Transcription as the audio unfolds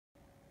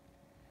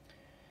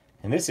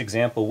In this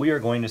example, we are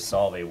going to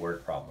solve a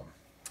word problem.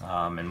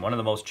 And one of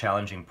the most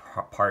challenging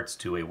parts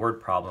to a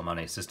word problem on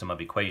a system of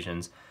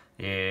equations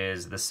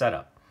is the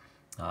setup.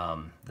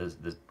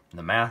 The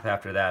math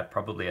after that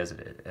probably has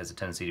a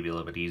tendency to be a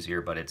little bit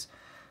easier, but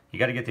you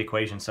got to get the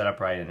equation set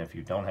up right, and if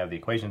you don't have the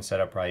equation set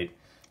up right,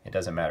 it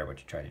doesn't matter what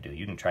you try to do.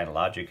 You can try to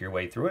logic your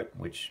way through it,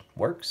 which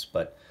works,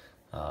 but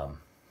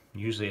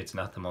usually it's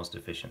not the most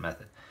efficient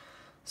method.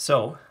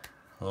 So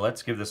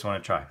let's give this one a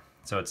try.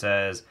 So it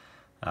says,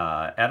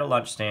 at a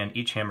lunch stand,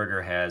 each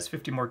hamburger has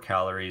 50 more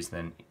calories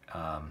than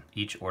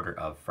each order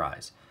of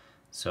fries.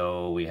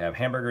 So we have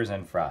hamburgers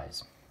and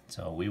fries.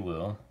 So we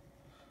will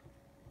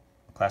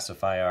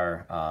classify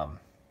our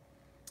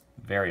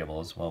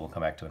variables. Well, we'll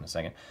come back to it in a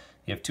second.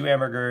 You have 2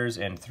 hamburgers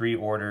and 3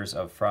 orders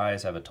of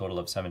fries have a total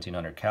of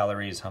 1,700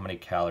 calories. How many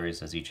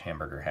calories does each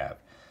hamburger have?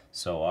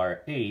 So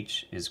our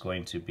H is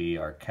going to be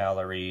our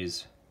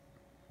calories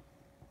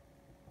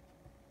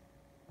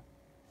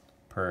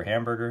per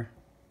hamburger.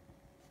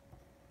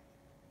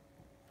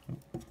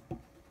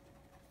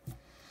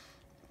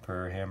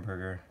 Per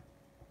hamburger.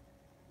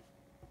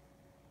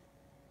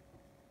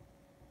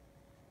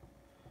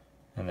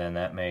 And then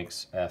that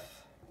makes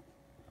F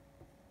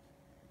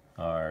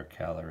our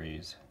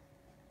calories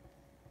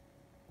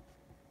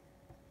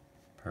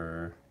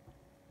per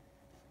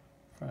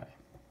fry.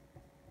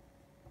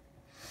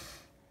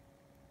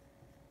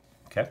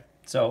 Okay,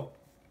 so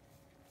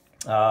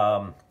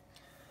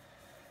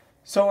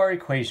our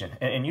equation,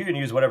 and you can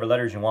use whatever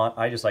letters you want.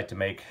 I just like to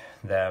make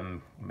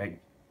them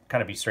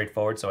kind of be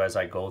straightforward, so as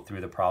I go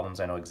through the problems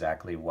I know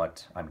exactly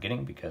what I'm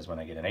getting, because when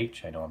I get an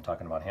H I know I'm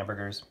talking about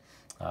hamburgers.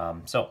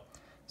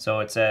 So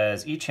it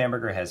says each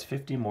hamburger has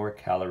 50 more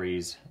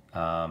calories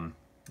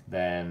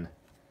than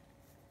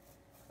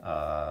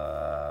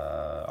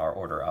our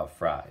order of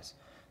fries.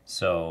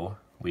 So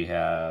we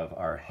have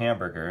our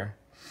hamburger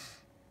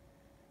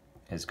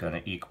is going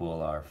to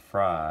equal our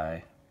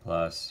fry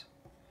plus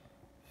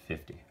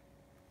 50.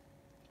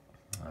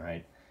 All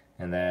right,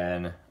 and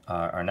then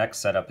our next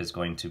setup is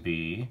going to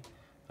be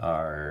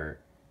our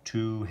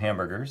 2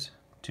 hamburgers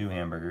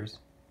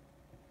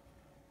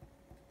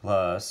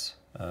plus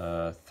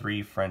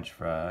 3 French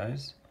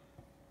fries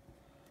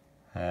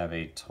have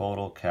a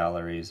total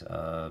calories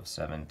of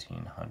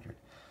 1,700.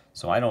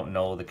 So I don't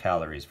know the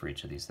calories for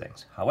each of these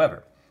things.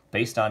 However,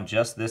 based on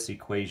just this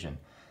equation,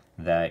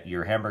 that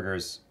your hamburger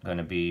is going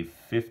to be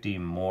 50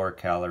 more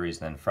calories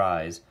than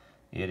fries,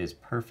 it is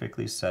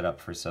perfectly set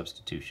up for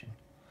substitution.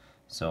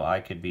 So I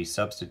could be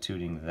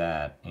substituting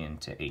that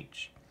into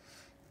H.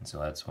 And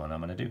so that's what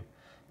I'm going to do.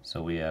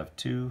 So we have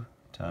 2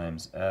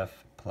 times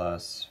F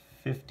plus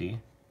 50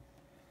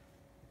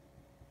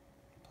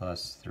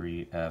 plus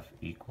 3F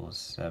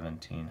equals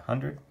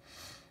 1,700.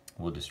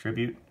 We'll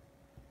distribute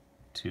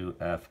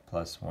 2F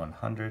plus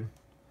 100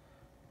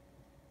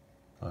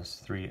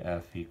 plus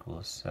 3F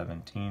equals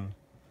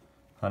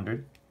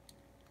 1,700.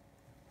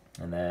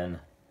 And then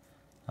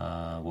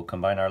we'll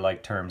combine our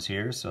like terms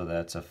here, so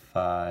that's a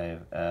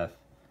 5F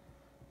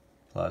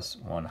plus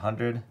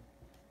 100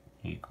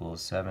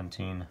 equals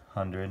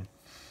 1,700.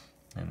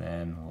 And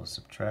then we'll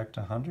subtract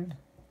 100.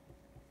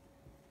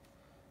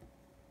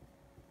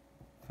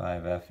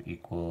 5F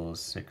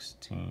equals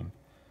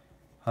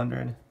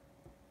 1,600.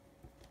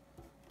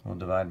 We'll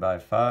divide by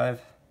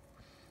 5.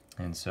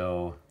 And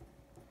so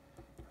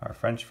our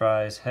French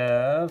fries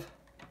have,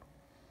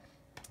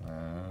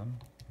 let me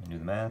do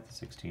the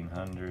math,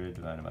 1,600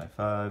 divided by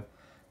 5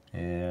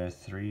 is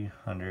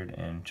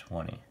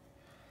 320.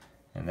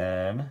 And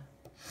then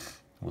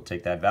we'll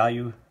take that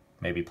value,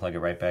 maybe plug it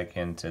right back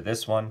into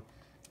this one,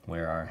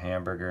 where our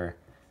hamburger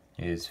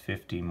is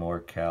 50 more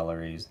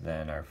calories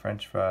than our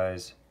French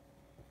fries.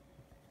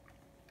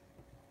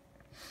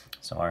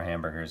 So our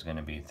hamburger is going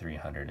to be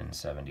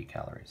 370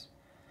 calories.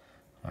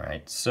 All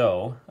right,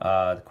 so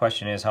the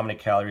question is, how many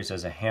calories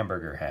does a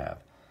hamburger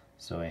have?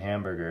 So a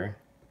hamburger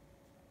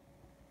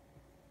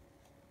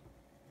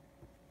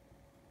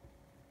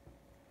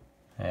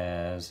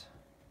has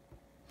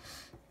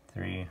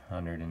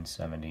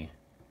 370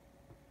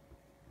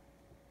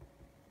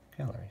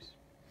 calories.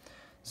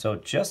 So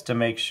just to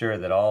make sure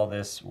that all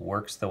this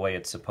works the way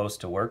it's supposed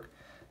to work,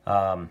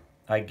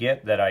 I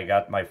get that I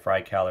got my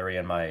fry calorie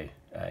and my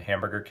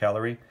hamburger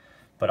calorie,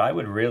 but I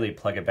would really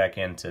plug it back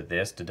into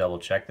this to double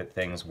check that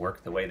things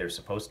work the way they're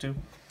supposed to.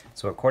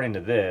 So according to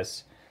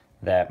this,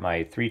 that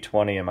my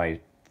 320 and my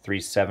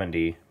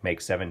 370 make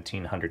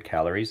 1,700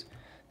 calories.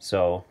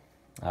 So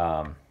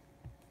let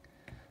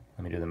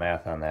me do the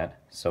math on that.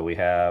 So we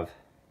have,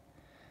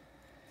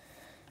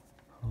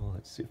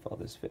 let's see if all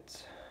this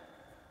fits.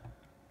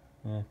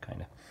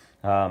 Kind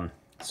of.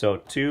 So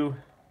 2,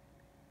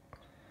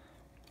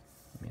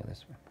 let me go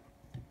this way.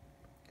 You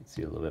can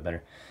see a little bit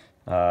better.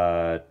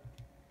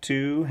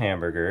 2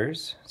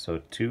 hamburgers,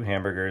 so 2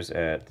 hamburgers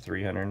at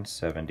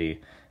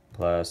 370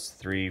 plus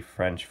 3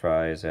 French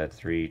fries at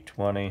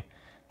 320.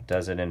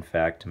 Does it in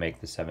fact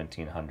make the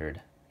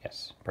 1,700?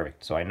 Yes,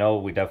 perfect. So I know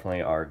we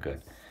definitely are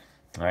good.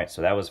 All right,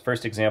 so that was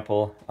first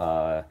example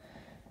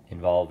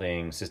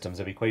involving systems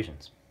of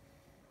equations.